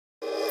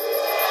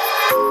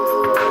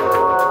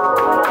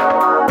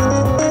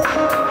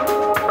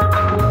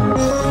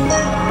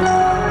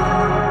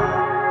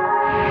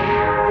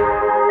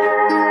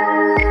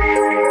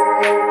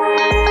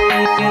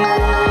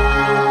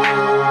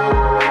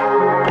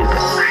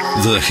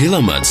The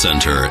Chilematt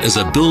Center is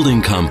a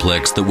building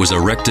complex that was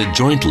erected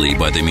jointly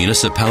by the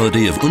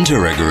municipality of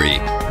Unterägeri,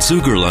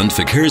 Zugerland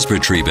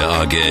Verkehrsbetriebe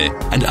AG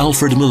and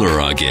Alfred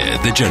Müller AG,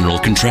 the general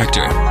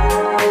contractor.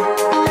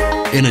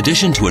 In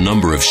addition to a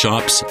number of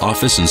shops,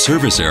 office and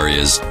service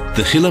areas,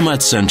 the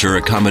Chilematt Center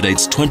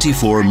accommodates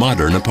 24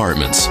 modern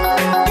apartments.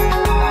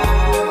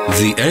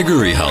 The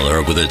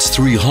Ägerihalle with its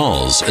 3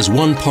 halls is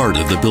one part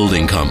of the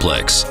building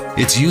complex.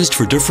 It's used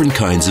for different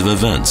kinds of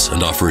events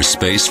and offers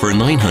space for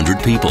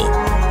 900 people.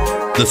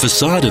 The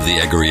facade of the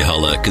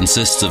Ägerihalle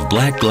consists of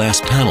black glass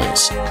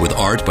panels with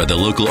art by the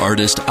local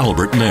artist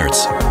Albert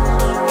Merz.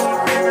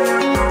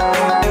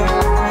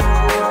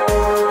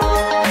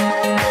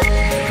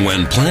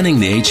 When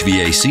planning the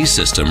HVAC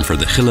system for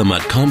the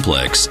Chilematt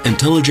complex,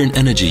 intelligent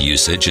energy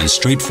usage and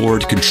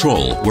straightforward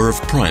control were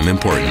of prime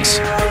importance.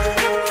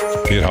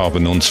 We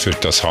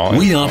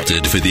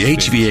opted for the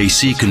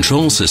HVAC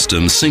control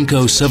system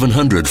Synco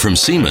 700 from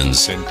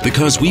Siemens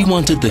because we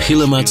wanted the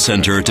Chilematt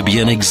Center to be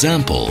an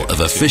example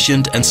of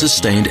efficient and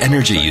sustained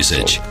energy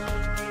usage.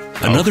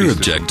 Another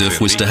objective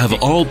was to have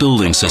all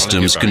building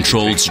systems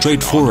controlled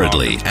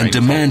straightforwardly and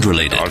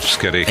demand-related,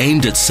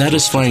 aimed at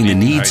satisfying the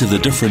needs of the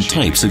different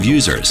types of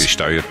users.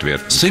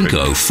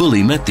 Synco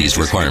fully met these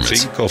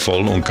requirements.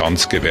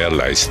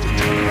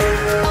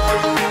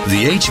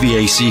 The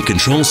HVAC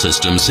control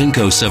system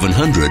Synco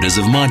 700 is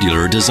of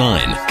modular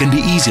design, can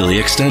be easily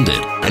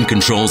extended, and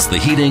controls the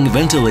heating,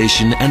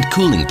 ventilation, and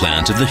cooling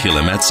plant of the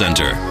Chilematt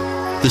Center.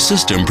 The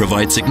system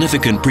provides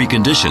significant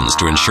preconditions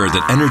to ensure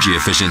that energy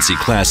efficiency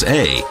Class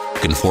A,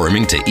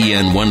 conforming to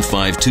EN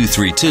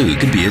 15232,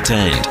 can be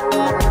attained.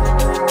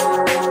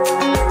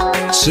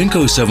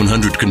 Synco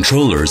 700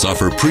 controllers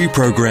offer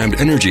pre-programmed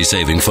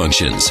energy-saving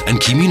functions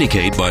and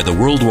communicate via the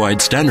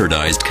worldwide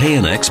standardized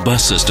KNX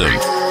bus system.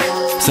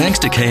 Thanks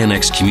to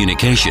KNX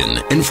communication,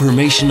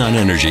 information on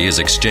energy is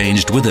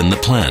exchanged within the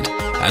plant.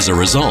 As a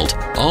result,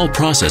 all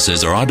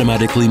processes are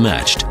automatically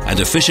matched and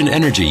efficient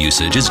energy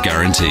usage is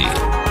guaranteed.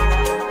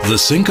 The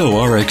Synco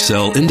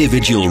RXL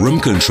individual room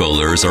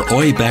controllers are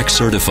HVAC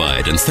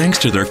certified and thanks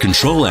to their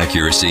control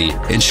accuracy,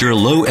 ensure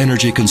low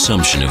energy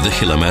consumption of the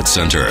Chilematt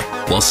Center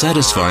while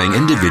satisfying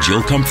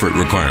individual comfort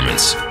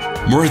requirements.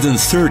 More than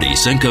 30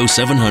 Synco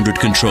 700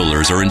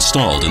 controllers are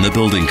installed in the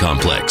building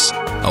complex.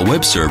 A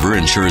web server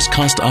ensures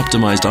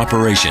cost-optimized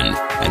operation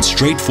and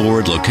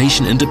straightforward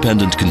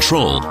location-independent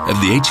control of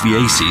the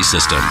HVAC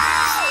system.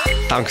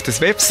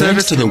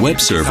 Thanks to the web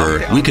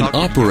server, we can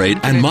operate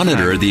and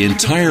monitor the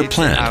entire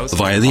plant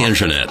via the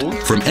internet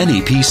from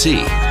any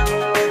PC.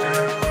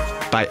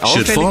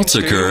 Should faults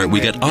occur, we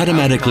get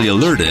automatically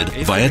alerted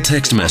via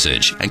text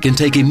message and can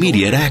take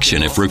immediate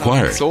action if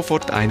required.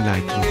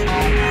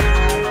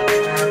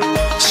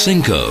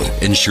 Synco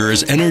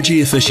ensures energy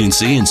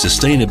efficiency and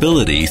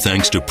sustainability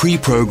thanks to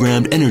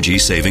pre-programmed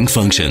energy-saving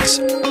functions.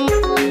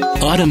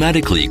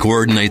 Automatically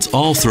coordinates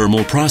all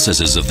thermal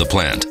processes of the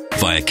plant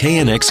via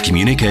KNX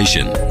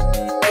communication.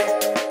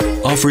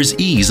 Offers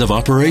ease of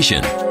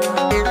operation.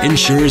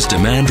 Ensures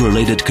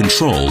demand-related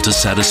control to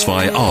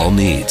satisfy all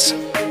needs.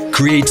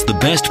 Creates the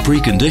best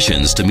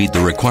preconditions to meet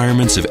the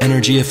requirements of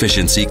energy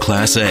efficiency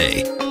Class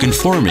A,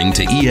 conforming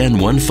to EN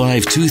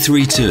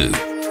 15232.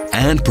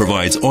 And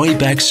provides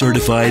HVAC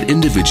certified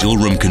individual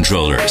room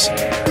controllers.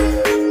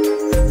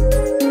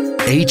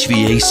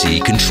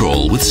 HVAC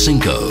control with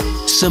Synco.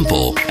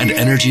 Simple and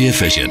energy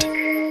efficient.